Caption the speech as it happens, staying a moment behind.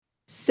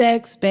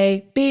sex,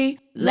 baby.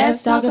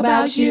 Let's talk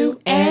about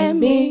you and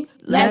me.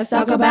 Let's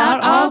talk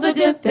about all the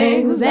good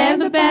things and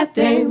the bad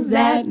things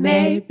that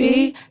may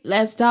be.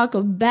 Let's talk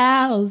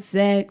about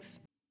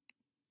sex.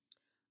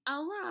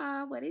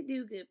 Hola, what it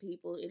do, good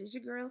people? It is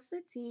your girl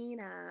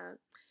Satina.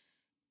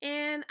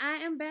 And I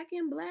am back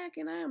in black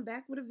and I am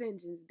back with a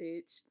vengeance,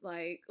 bitch.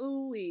 Like,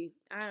 ooh-wee.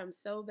 I am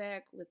so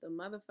back with a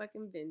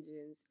motherfucking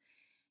vengeance.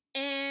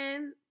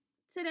 And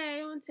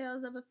today on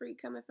Tales of a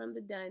Freak Coming from the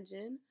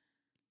Dungeon,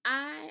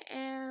 I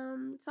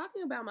am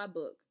talking about my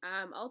book.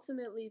 I'm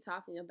ultimately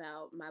talking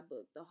about my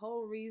book. The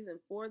whole reason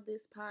for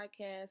this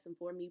podcast and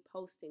for me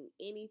posting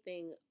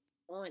anything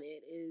on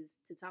it is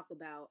to talk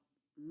about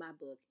my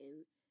book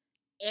and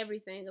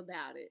everything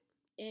about it.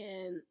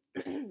 And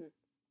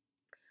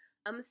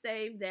I'm gonna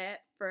save that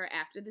for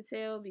after the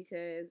tale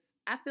because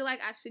I feel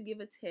like I should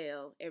give a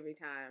tale every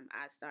time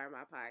I start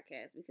my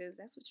podcast because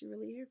that's what you're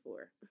really here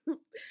for.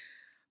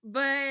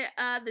 But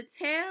the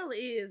tale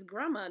is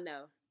Grandma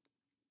No.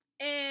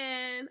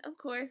 And of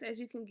course, as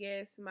you can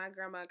guess, my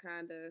grandma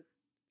kind of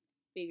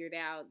figured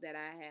out that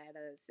I had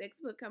a sex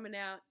book coming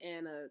out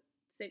and a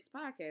sex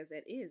podcast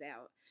that is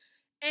out.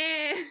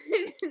 And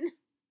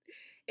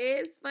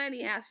it's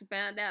funny how she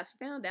found out. She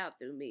found out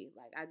through me.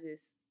 Like I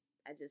just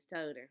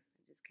told her.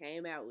 I just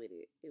came out with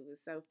it. It was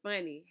so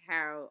funny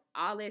how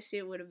all that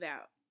shit went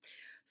about.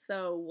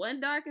 So one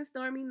dark and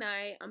stormy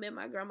night, I'm at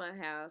my grandma's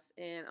house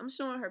and I'm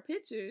showing her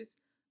pictures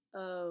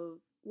of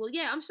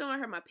I'm showing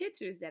her my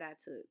pictures that I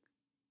took.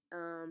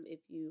 If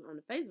you on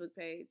the Facebook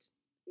page,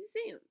 you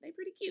see them. They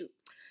pretty cute.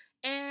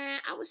 And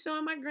I was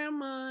showing my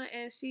grandma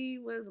and she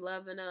was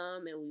loving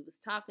them and we was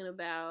talking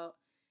about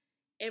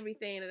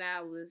everything that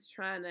I was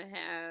trying to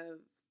have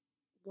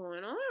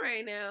going on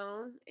right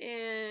now.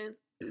 And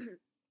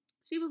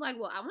she was like,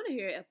 well, I want to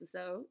hear an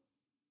episode.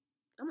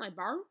 I'm like,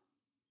 Barbara,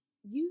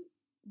 you,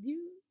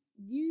 you,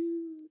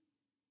 you,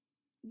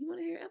 you want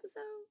to hear an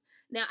episode?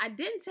 Now, I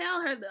didn't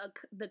tell her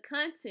the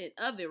content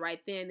of it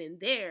right then and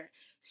there.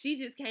 She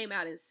just came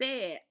out and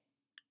said,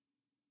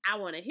 I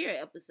want to hear an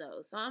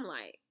episode. So I'm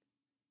like,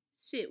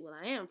 shit, well,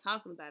 I am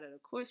talking about it.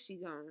 Of course she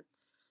gonna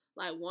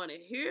like want to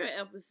hear an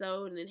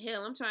episode, and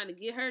hell, I'm trying to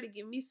get her to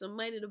give me some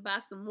money to buy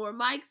some more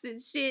mics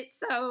and shit.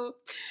 So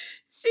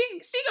she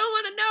gonna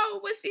want to know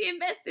what she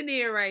investing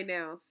in right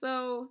now.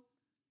 So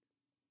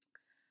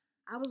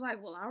I was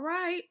like, well, all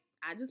right.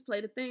 I just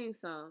played a theme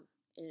song,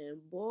 and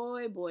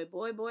boy,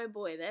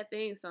 that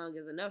theme song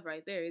is enough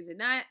right there, is it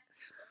not?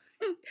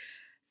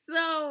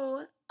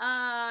 So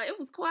it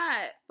was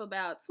quiet for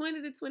about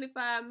 20 to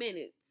 25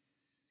 minutes.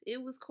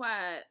 It was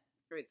quiet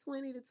for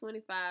 20 to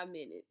 25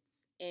 minutes.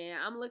 And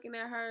I'm looking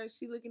at her,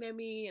 she looking at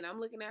me, and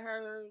I'm looking at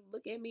her,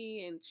 look at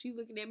me, and she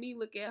looking at me,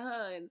 look at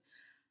her, and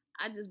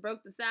I just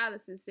broke the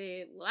silence and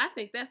said, well, I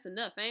think that's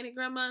enough, ain't it,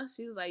 Grandma?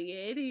 She was like,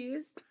 yeah, it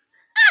is.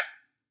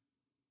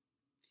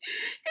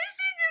 And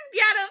she just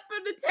got up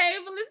from the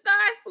table and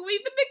started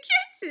sweeping the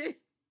kitchen.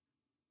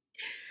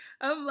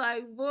 I'm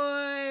like,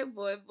 boy,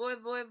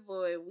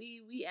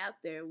 we out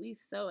there. We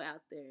so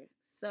out there.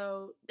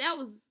 So that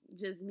was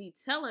just me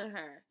telling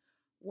her.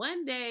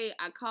 One day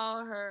I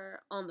called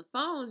her on the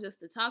phone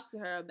just to talk to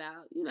her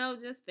about,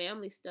 just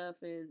family stuff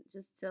and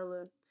just tell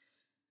her,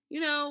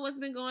 what's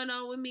been going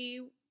on with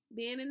me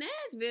being in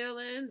Nashville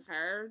and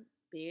her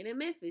being in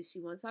Memphis. She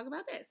want to talk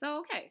about that. So,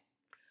 okay.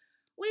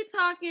 We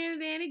talking,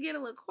 and then it get a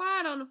little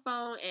quiet on the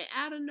phone, and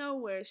out of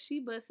nowhere, she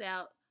busts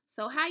out,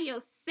 so how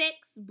your sex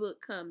book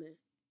coming?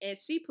 And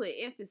she put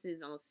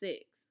emphasis on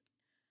sex.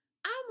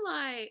 I'm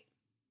like,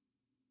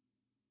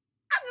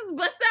 I just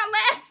bust out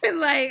laughing.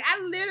 Like, I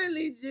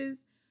literally just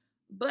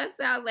bust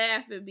out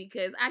laughing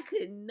because I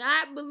could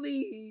not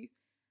believe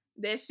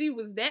that she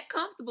was that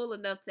comfortable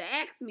enough to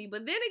ask me.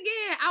 But then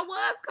again, I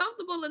was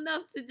comfortable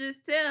enough to just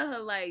tell her,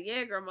 like,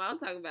 yeah, Grandma, I'm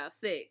talking about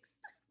sex.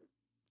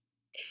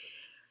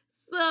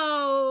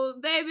 So,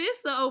 baby,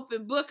 it's an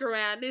open book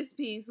around this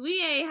piece. We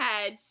ain't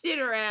had shit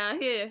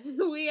around here.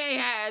 We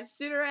ain't had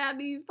shit around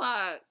these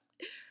parts.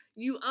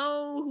 You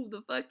own who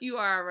the fuck you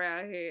are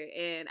around here.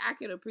 And I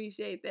can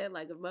appreciate that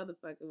like a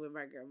motherfucker with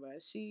my grandma.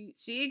 She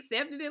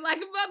accepted it like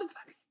a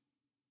motherfucker.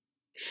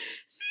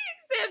 She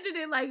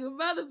accepted it like a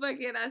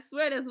motherfucker. And I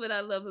swear that's what I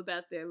love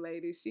about that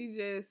lady. She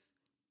just,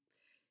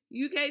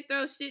 you can't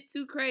throw shit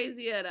too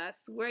crazy at her. I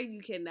swear you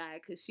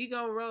cannot, because she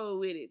gonna roll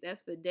with it.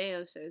 That's for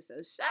damn sure.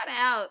 So shout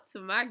out to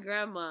my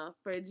grandma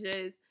for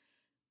just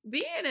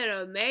being an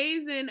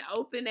amazing,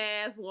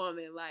 open-ass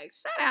woman. Like,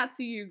 shout out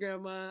to you,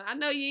 Grandma. I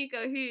know you ain't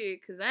gonna hear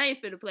it, because I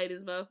ain't finna play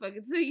this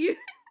motherfucker to you.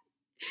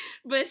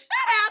 But shout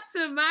out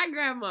to my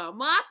grandma,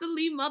 Martha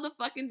Lee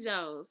motherfucking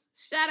Jones.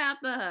 Shout out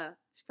to her.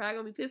 She's probably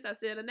gonna be pissed I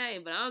said her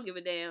name, but I don't give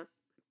a damn.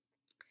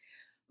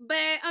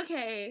 But,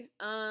 okay,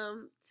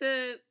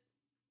 to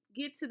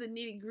get to the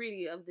nitty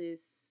gritty of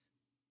this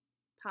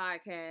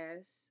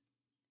podcast,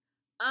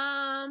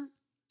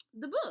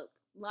 the book,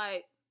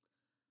 like,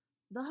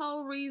 the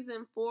whole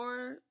reason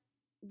for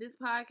this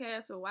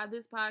podcast or why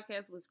this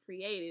podcast was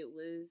created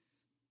was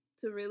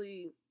to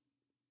really,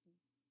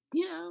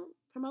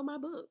 promote my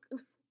book.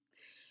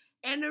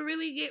 and to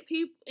really get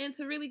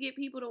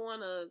people to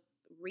want to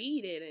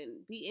read it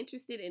and be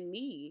interested in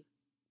me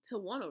to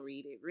want to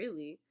read it,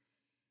 really.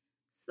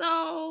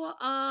 So,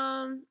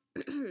 I'm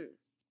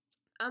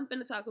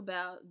gonna talk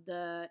about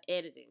the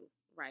editing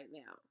right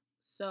now.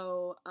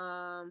 So,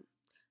 I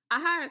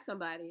hired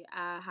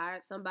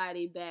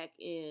somebody back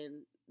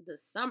in the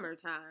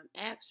summertime.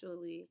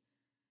 Actually,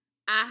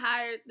 I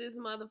hired this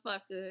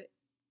motherfucker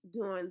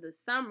during the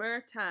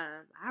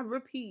summertime. I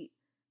repeat,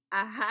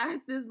 I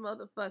hired this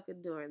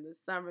motherfucker during the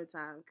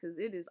summertime because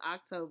it is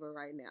October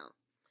right now.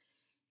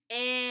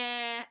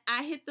 And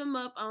I hit them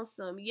up on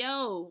some,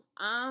 yo,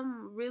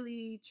 I'm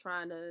really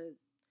trying to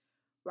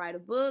write a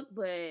book,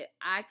 but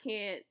I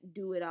can't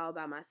do it all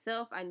by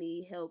myself. I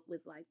need help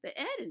with like the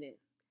editing.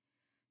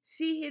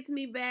 She hits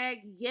me back,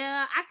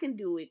 yeah, I can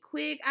do it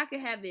quick. I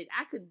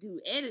could do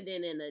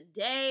editing in a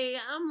day.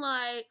 I'm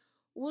like,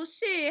 well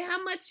shit,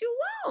 how much you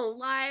want?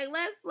 Like,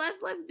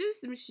 let's do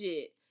some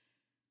shit.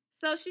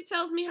 So she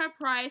tells me her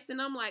price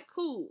and I'm like,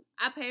 cool.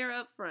 I pay her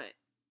up front.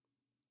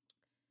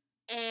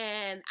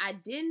 And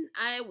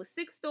it was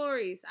 6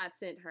 stories I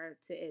sent her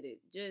to edit.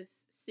 Just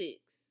 6.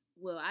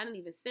 Well, I didn't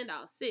even send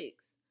out 6.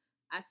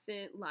 I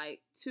sent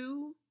like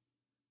 2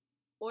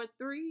 or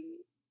 3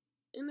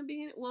 in the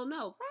beginning. Well,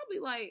 no, probably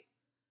like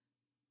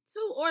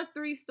 2 or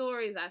 3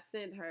 stories I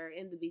sent her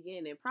in the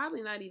beginning.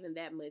 Probably not even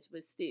that much,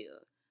 but still.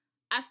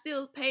 I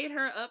still paid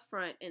her up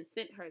front and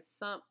sent her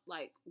some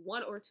like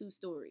 1 or 2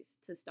 stories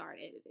to start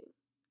editing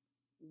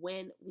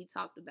when we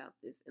talked about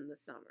this in the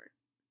summer.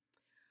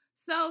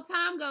 So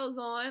time goes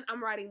on,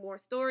 I'm writing more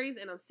stories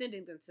and I'm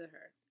sending them to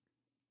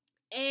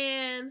her.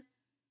 And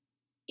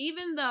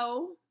even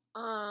though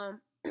I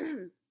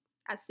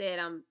said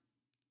I'm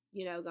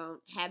gonna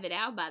have it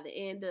out by the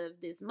end of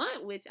this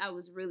month, which I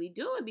was really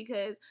doing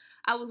because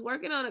I was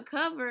working on a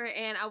cover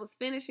and I was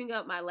finishing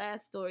up my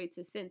last story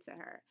to send to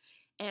her.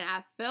 And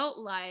I felt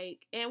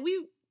like, and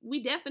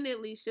we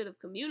definitely should have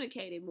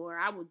communicated more.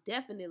 I would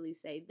definitely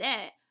say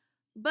that.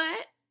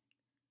 But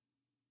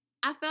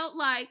I felt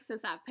like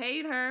since I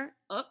paid her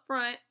up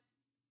front,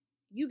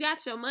 you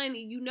got your money,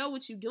 you know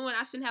what you're doing.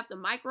 I shouldn't have to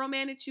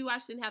micromanage you. I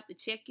shouldn't have to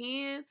check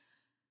in.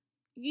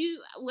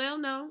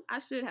 No, I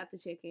should have to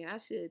check in. I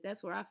should.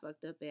 That's where I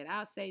fucked up at.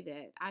 I'll say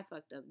that. I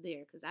fucked up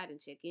there because I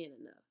didn't check in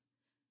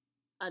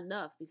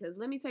enough. Because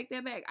let me take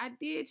that back. I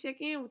did check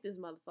in with this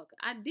motherfucker.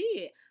 I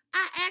did.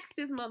 I asked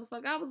this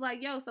motherfucker. I was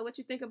like, yo, so what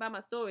you think about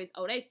my stories?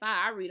 Oh, they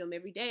fire. I read them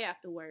every day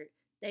after work.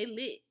 They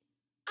lit.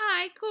 All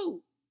right,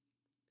 cool.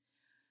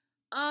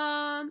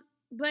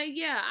 But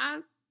yeah, I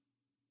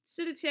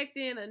should have checked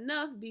in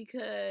enough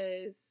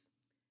because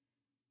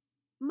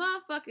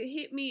motherfucker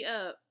hit me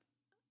up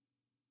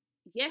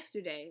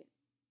yesterday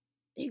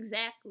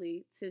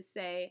exactly to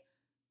say,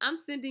 I'm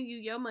sending you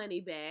your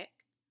money back.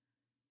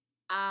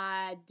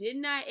 I did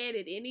not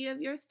edit any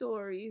of your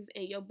stories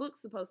and your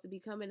book's supposed to be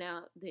coming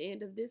out the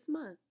end of this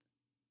month.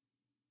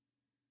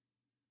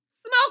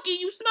 Smokey,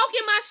 you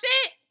smoking my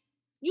shit?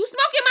 You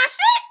smoking my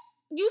shit?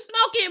 You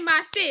smoking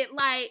my shit.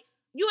 Like,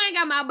 you ain't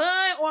got my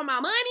bud or my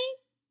money?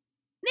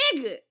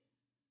 Nigga,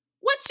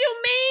 what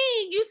you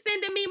mean you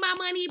sending me my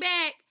money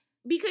back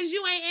because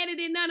you ain't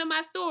edited none of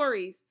my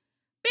stories?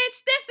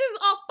 Bitch, this is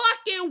a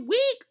fucking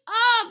week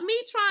of me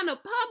trying to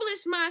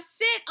publish my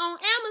shit on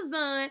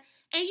Amazon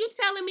and you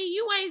telling me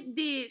you ain't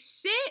did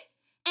shit?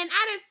 And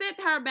I done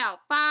sent her about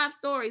 5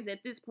 stories at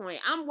this point.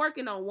 I'm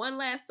working on one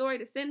last story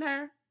to send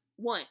her.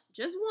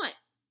 Just one.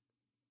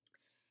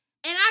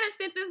 And I done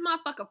sent this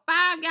motherfucker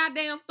 5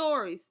 goddamn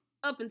stories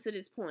up until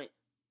this point.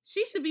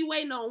 She should be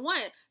waiting on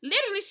one.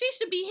 Literally, she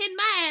should be hitting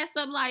my ass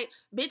up like,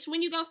 bitch,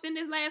 when you gonna send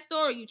this last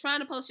story? You trying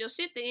to post your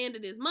shit the end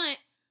of this month.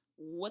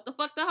 What the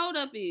fuck the hold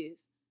up is?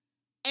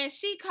 And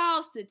she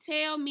calls to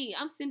tell me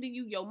I'm sending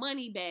you your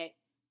money back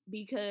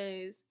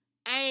because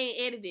I ain't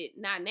edited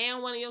not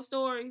now one of your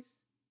stories.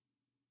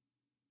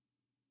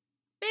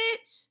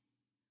 Bitch,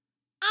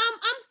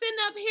 I'm sitting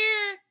up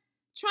here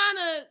trying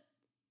to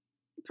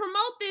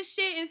promote this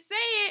shit and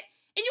say it,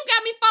 and you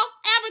got me false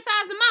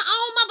advertising my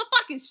own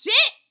motherfucking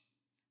shit?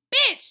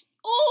 Bitch,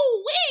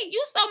 ooh wee,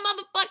 you so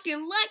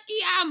motherfucking lucky.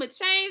 I'm a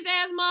changed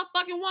ass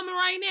motherfucking woman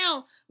right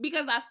now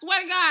because I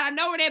swear to God, I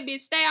know where that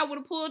bitch stay. I would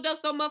have pulled up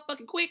so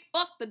motherfucking quick.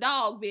 Fuck the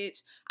dog,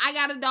 bitch. I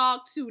got a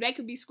dog too. They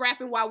could be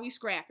scrapping while we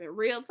scrapping.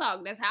 Real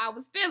talk. That's how I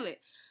was feeling.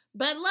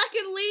 But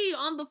luckily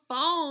on the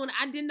phone,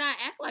 I did not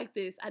act like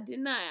this. I did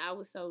not. I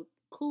was so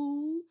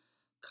cool,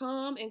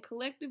 calm, and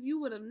collective. You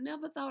would have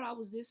never thought I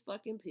was this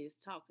fucking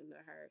pissed talking to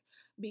her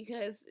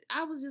because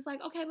I was just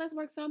like, okay, let's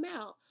work something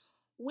out.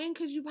 When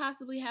could you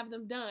possibly have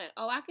them done?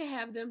 Oh, I could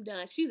have them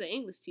done. She's an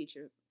English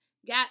teacher.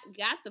 Got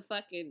the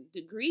fucking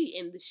degree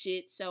in the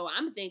shit. So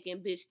I'm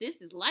thinking, bitch,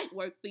 this is light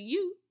work for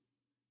you.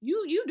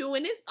 You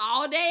doing this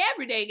all day,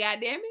 every day,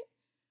 goddammit.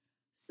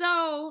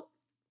 So,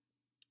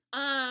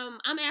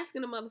 I'm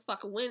asking the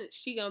motherfucker when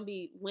she gonna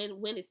be,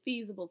 when it's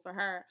feasible for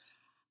her.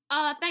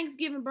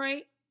 Thanksgiving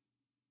break.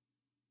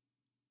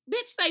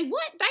 Bitch, say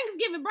what?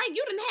 Thanksgiving break?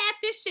 You done had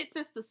this shit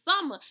since the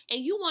summer,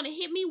 and you want to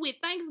hit me with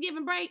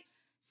Thanksgiving break?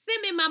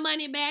 Send me my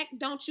money back.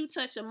 Don't you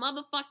touch a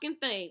motherfucking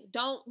thing.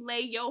 Don't lay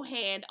your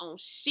hand on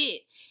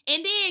shit.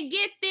 And then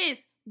get this.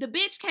 The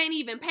bitch can't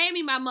even pay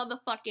me my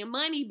motherfucking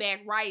money back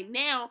right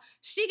now.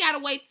 She gotta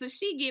wait till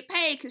she get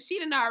paid because she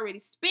done already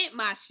spent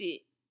my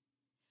shit.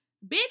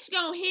 Bitch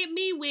gonna hit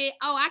me with,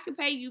 oh, I can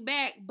pay you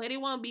back, but it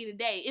won't be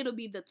today. It'll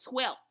be the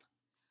 12th.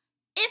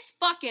 It's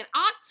fucking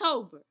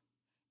October.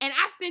 And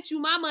I sent you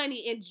my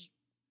money in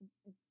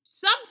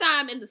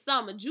sometime in the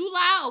summer,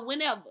 July or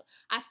whenever.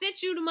 I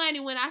sent you the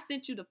money when I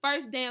sent you the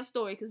first damn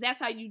story because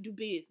that's how you do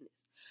business.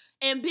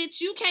 And bitch,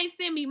 you can't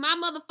send me my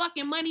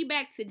motherfucking money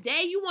back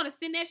today. You want to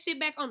send that shit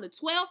back on the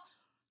 12th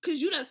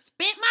because you done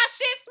spent my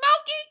shit,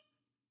 Smokey?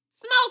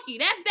 Smokey,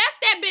 that's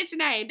that bitch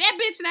name. That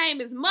bitch name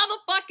is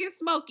motherfucking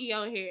Smokey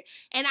on here.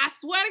 And I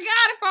swear to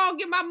God, if I don't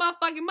get my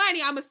motherfucking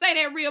money, I'ma say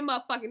that real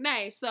motherfucking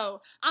name. So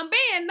I'm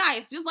being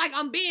nice, just like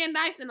I'm being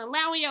nice and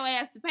allowing your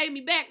ass to pay me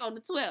back on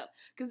the 12th.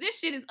 Cause this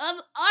shit is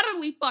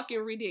utterly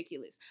fucking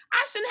ridiculous.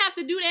 I shouldn't have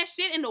to do that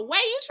shit in the way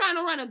you trying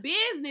to run a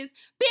business.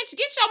 Bitch,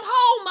 get your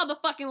whole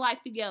motherfucking life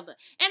together.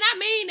 And I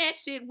mean that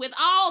shit with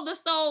all the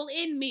soul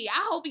in me.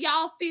 I hope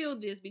y'all feel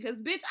this because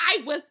bitch,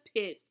 I was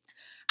pissed.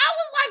 I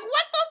was like,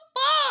 what the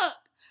fuck?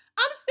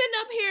 I'm sitting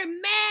up here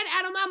mad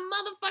out of my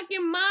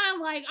motherfucking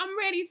mind. Like, I'm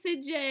ready to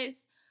just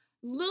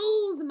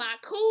lose my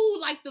cool.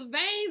 Like, the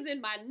veins in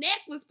my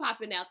neck was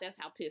popping out. That's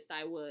how pissed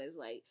I was.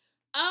 Like,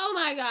 oh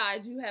my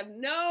God, you have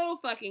no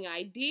fucking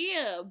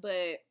idea.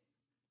 But,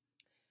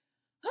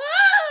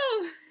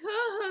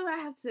 I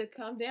have to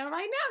calm down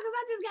right now because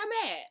I just got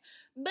mad.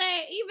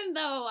 But even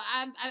though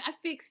I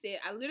fixed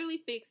it, I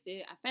literally fixed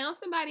it. I found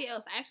somebody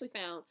else. I actually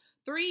found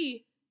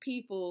 3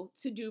 people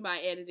to do my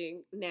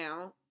editing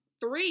now.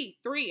 3.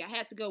 I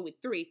had to go with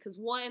 3 because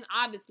 1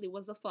 obviously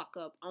was a fuck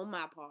up on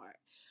my part.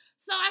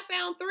 So I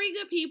found 3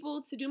 good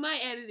people to do my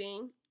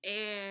editing,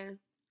 and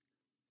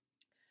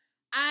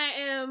I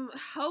am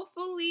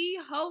hopefully,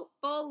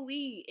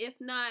 if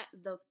not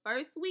the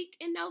first week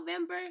in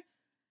November,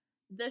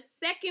 the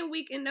second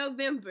week in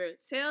November,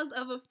 Tales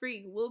of a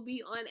Freak will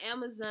be on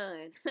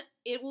Amazon.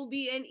 It will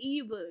be an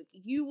ebook.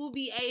 You will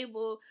be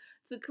able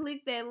to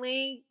click that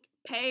link,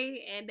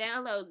 pay, and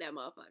download that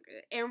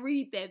motherfucker and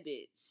read that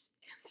bitch.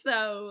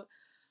 So,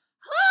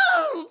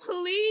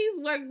 please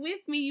work with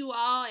me, you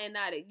all, and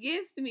not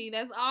against me.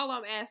 That's all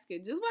I'm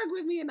asking. Just work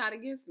with me and not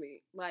against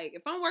me. Like,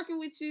 if I'm working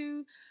with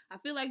you, I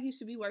feel like you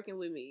should be working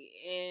with me.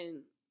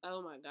 And,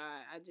 oh my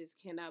God, I just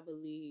cannot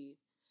believe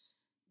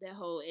that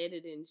whole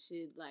editing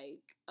shit. Like,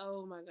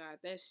 oh my God,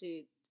 that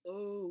shit.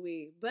 Oh,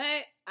 wait.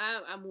 But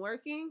I'm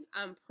working.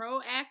 I'm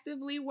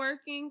proactively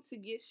working to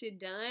get shit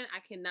done. I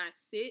cannot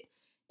sit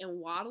and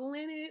waddle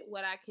in it.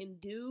 What I can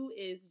do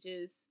is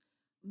just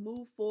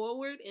move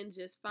forward and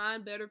just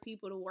find better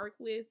people to work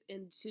with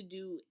and to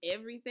do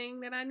everything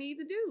that I need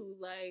to do.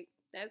 Like,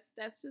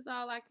 that's just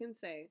all I can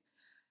say.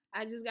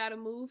 I just gotta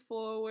move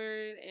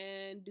forward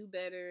and do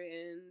better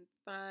and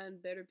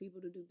find better people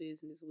to do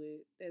business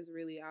with. That's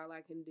really all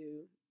I can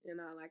do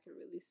and all I can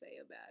really say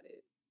about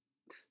it.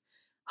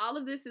 All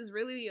of this is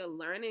really a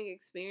learning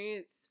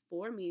experience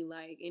for me.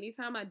 Like,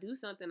 anytime I do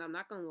something, I'm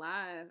not gonna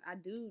lie, I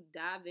do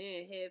dive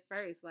in head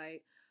first.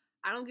 Like,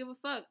 I don't give a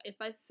fuck. If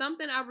it's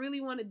something I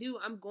really want to do,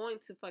 I'm going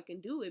to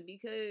fucking do it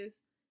because,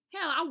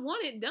 hell, I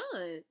want it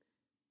done.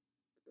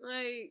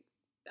 Like,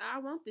 I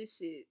want this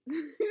shit.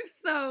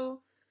 So,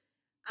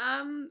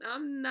 I'm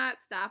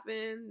not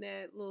stopping.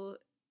 That little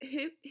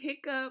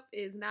hiccup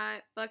is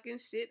not fucking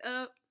shit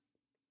up.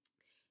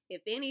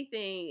 If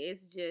anything,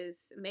 it's just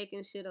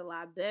making shit a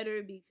lot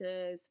better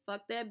because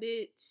fuck that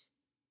bitch.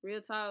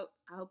 Real talk.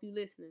 I hope you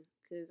listening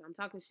because I'm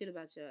talking shit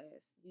about your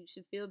ass. You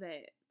should feel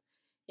bad.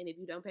 And if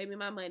you don't pay me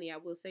my money, I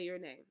will say your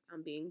name.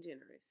 I'm being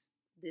generous.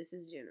 This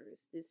is generous.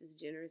 This is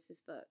generous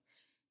as fuck.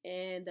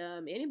 And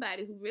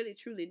anybody who really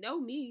truly know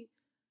me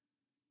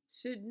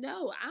should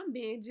know I'm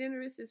being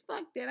generous as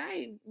fuck that I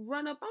ain't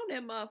run up on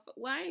that motherfucker.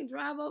 Well, I ain't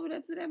drive over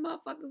there to that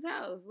motherfucker's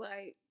house.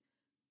 Like,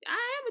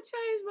 I am a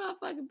changed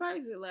motherfucking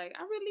person. Like,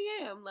 I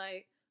really am.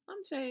 Like,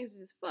 I'm changed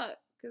as fuck.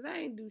 Because I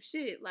ain't do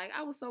shit. Like,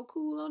 I was so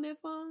cool on that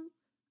phone.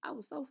 I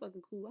was so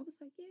fucking cool. I was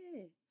like,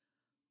 yeah.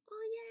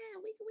 Oh,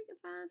 yeah, we can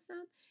find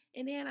some.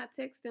 And then I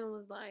texted and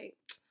was like,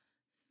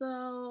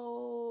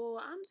 so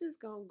I'm just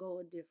going to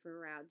go a different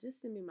route.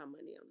 Just send me my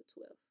money on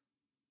the 12th.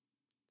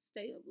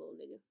 Stay up, little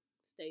nigga.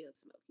 Stay up,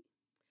 Smokey.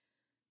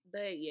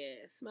 But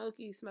yeah,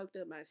 Smokey smoked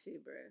up my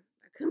shit, bruh.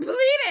 I couldn't believe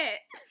it.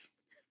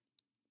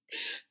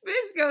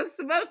 Bitch go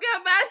smoke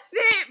up my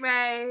shit,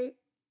 man.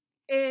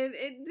 And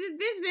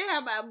bitch didn't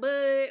have my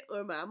bud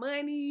or my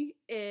money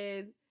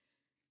and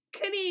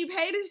couldn't even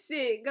pay the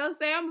shit. Go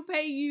say, I'm gonna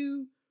pay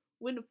you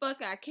when the fuck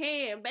I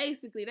can.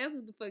 Basically, that's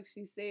what the fuck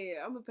she said.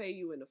 I'm gonna pay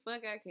you when the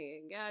fuck I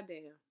can.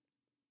 Goddamn.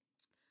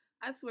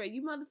 I swear,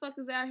 you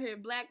motherfuckers out here,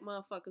 black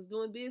motherfuckers,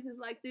 doing business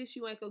like this,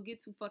 you ain't gonna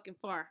get too fucking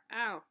far.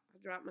 Ow, I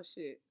dropped my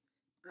shit.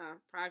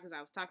 Probably because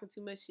I was talking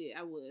too much shit.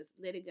 I was.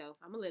 Let it go.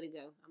 I'm gonna let it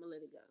go. I'm gonna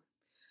let it go.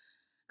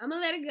 I'm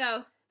gonna let it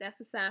go. That's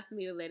the sign for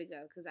me to let it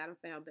go because I done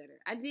found better.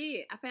 I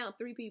did. I found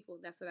 3 people.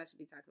 That's what I should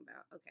be talking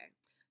about. Okay.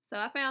 So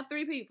I found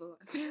 3 people.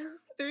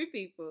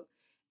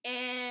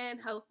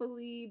 And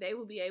hopefully they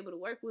will be able to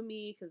work with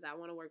me because I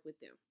want to work with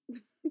them.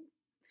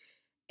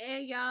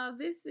 And y'all,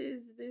 this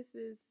is good.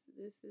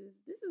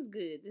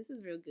 This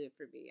is real good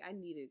for me. I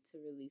needed to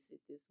release it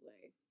this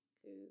way.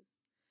 Cause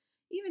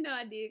even though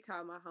I did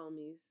call my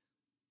homies,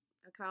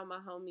 I called my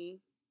homie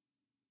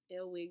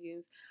L.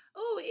 Wiggins.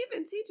 Oh,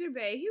 even Teacher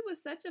Bay, he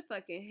was such a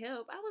fucking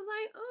help. I was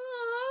like,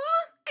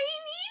 oh, I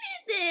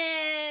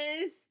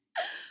needed this.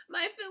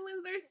 My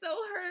feelings are so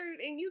hurt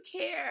and you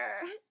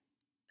care.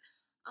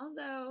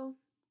 Although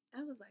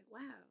I was like,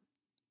 wow,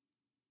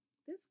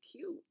 that's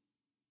cute.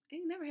 I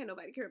ain't never had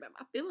nobody care about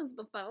my feelings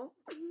before.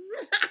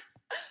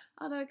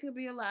 Although it could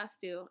be a lie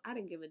still. I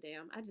didn't give a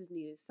damn. I just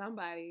needed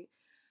somebody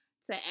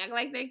to act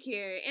like they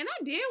cared. And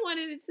I did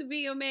wanted it to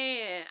be a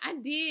man. I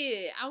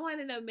did. I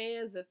wanted a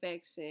man's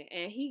affection.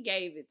 And he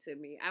gave it to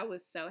me. I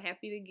was so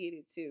happy to get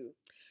it too.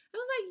 I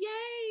was like,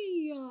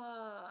 yay.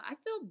 I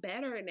feel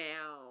better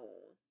now.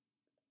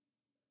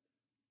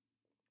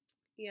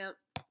 Yep.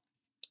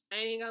 I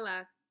ain't gonna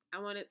lie. I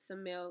wanted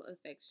some male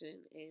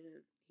affection.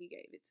 And he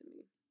gave it to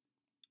me.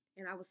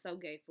 And I was so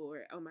gay for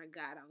it. Oh my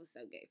God, I was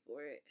so gay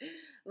for it.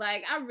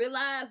 Like, I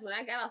realized when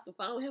I got off the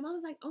phone with him, I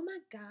was like, oh my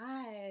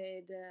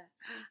God,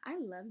 I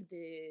love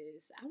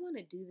this. I want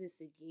to do this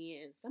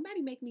again.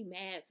 Somebody make me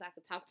mad so I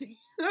could talk to you.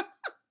 I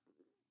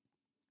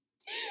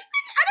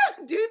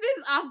don't do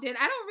this often.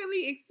 I don't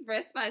really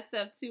express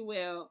myself too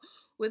well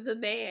with a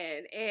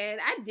man. And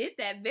I did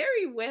that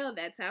very well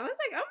that time. I was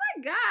like, oh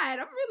my God,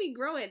 I'm really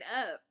growing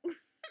up.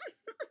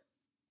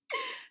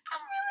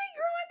 I'm really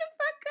growing the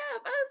fuck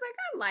up. I was like,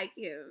 I like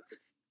him.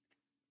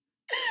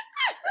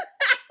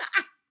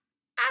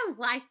 I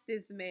like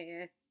this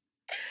man.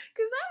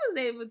 Because I was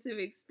able to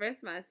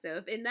express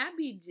myself and not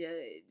be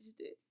judged.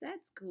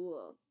 That's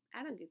cool.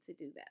 I don't get to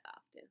do that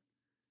often.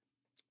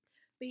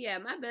 But yeah,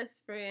 my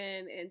best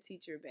friend and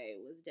Teacher Bay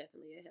was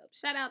definitely a help.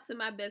 Shout out to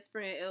my best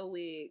friend, L.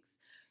 Wiggs.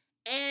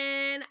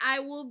 And I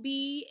will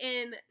be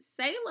in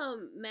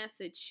Salem,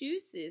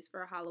 Massachusetts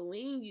for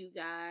Halloween, you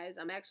guys.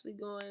 I'm actually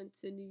going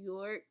to New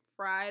York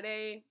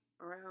Friday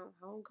around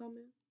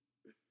homecoming.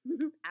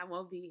 I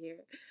won't be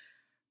here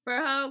for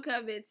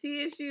homecoming.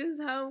 TSU's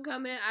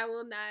homecoming. I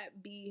will not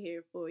be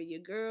here for.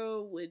 Your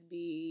girl would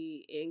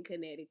be in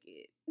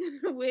Connecticut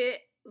with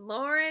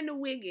Lauren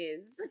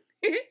Wiggins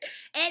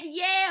at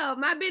Yale.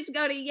 My bitch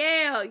go to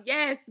Yale.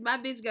 Yes, my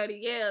bitch go to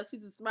Yale.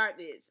 She's a smart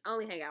bitch. I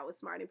only hang out with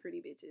smart and pretty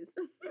bitches.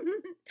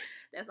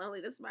 That's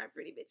only the smart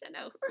pretty bitch I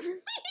know.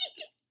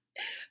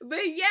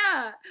 But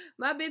yeah,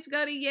 my bitch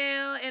go to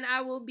Yale and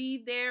I will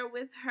be there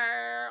with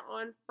her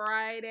on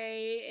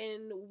Friday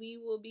and we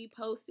will be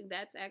posting.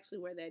 That's actually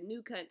where that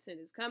new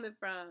content is coming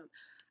from.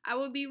 I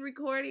will be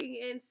recording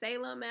in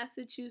Salem,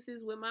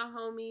 Massachusetts with my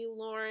homie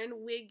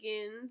Lauren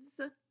Wiggins.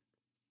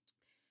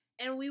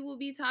 And we will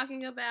be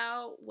talking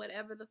about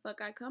whatever the fuck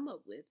I come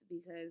up with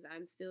because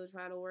I'm still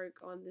trying to work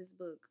on this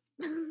book.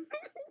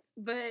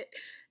 But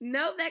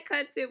know that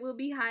content will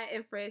be hot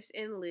and fresh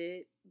and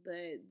lit.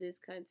 But this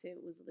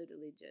content was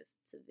literally just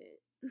to vent.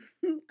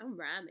 I'm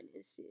rhyming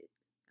and shit.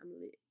 I'm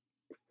lit.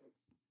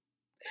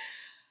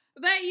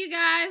 But you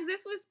guys,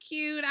 this was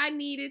cute. I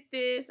needed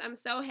this. I'm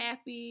so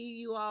happy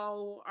you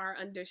all are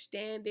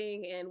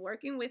understanding and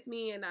working with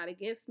me and not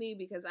against me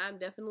because I'm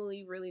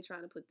definitely really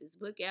trying to put this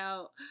book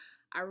out.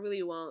 I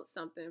really want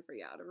something for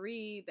y'all to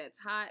read that's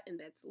hot and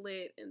that's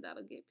lit and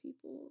that'll get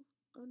people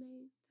on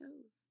their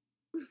toes.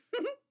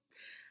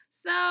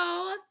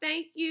 So,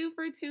 thank you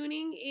for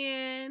tuning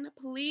in.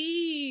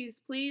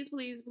 Please, please,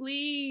 please,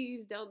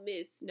 please don't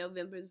miss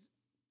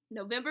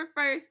November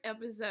 1st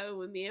episode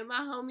with me and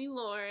my homie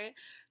Lauren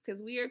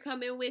because we are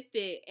coming with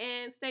it.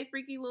 And stay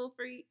freaky, little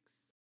freaks.